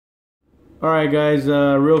Alright guys,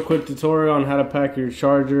 real quick tutorial on how to pack your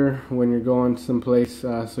charger when you're going someplace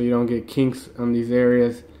so you don't get kinks on these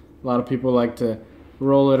areas. A lot of people like to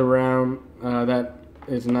roll it around. That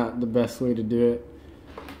is not the best way to do it.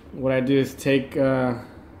 What I do is take the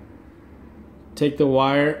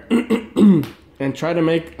wire and try to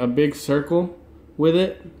make a big circle with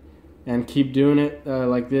it and keep doing it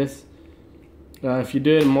like this. If you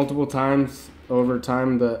do it multiple times over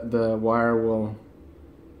time, the wire will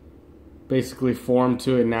basically form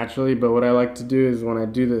to it naturally. But what I like to do is when I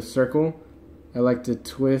do the circle, I like to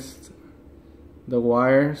twist the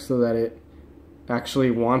wire so that it actually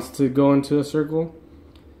wants to go into a circle.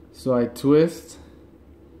 So I twist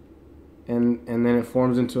and then it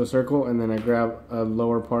forms into a circle, and then I grab a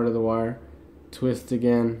lower part of the wire, twist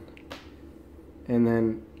again, and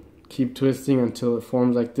then keep twisting until it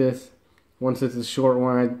forms like this. Once it's a short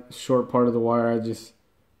one, short part of the wire, I just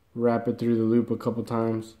wrap it through the loop a couple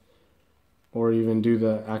times, or even do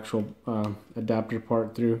the actual adapter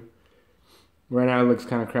part through. Right now it looks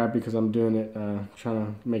kind of crappy because I'm doing it, trying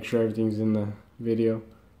to make sure everything's in the video.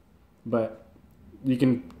 But you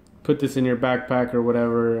can put this in your backpack or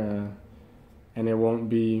whatever, and it won't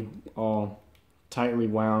be all tightly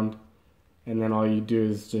wound. And then all you do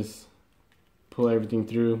is just pull everything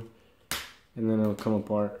through, and then it'll come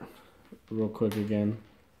apart real quick again.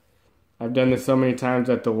 I've done this so many times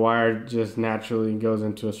that the wire just naturally goes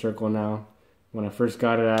into a circle now. When I first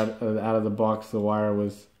got it out of the box, the wire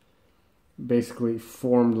was basically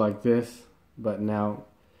formed like this, but now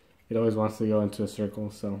it always wants to go into a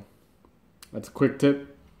circle. So that's a quick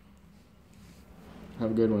tip.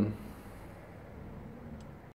 Have a good one.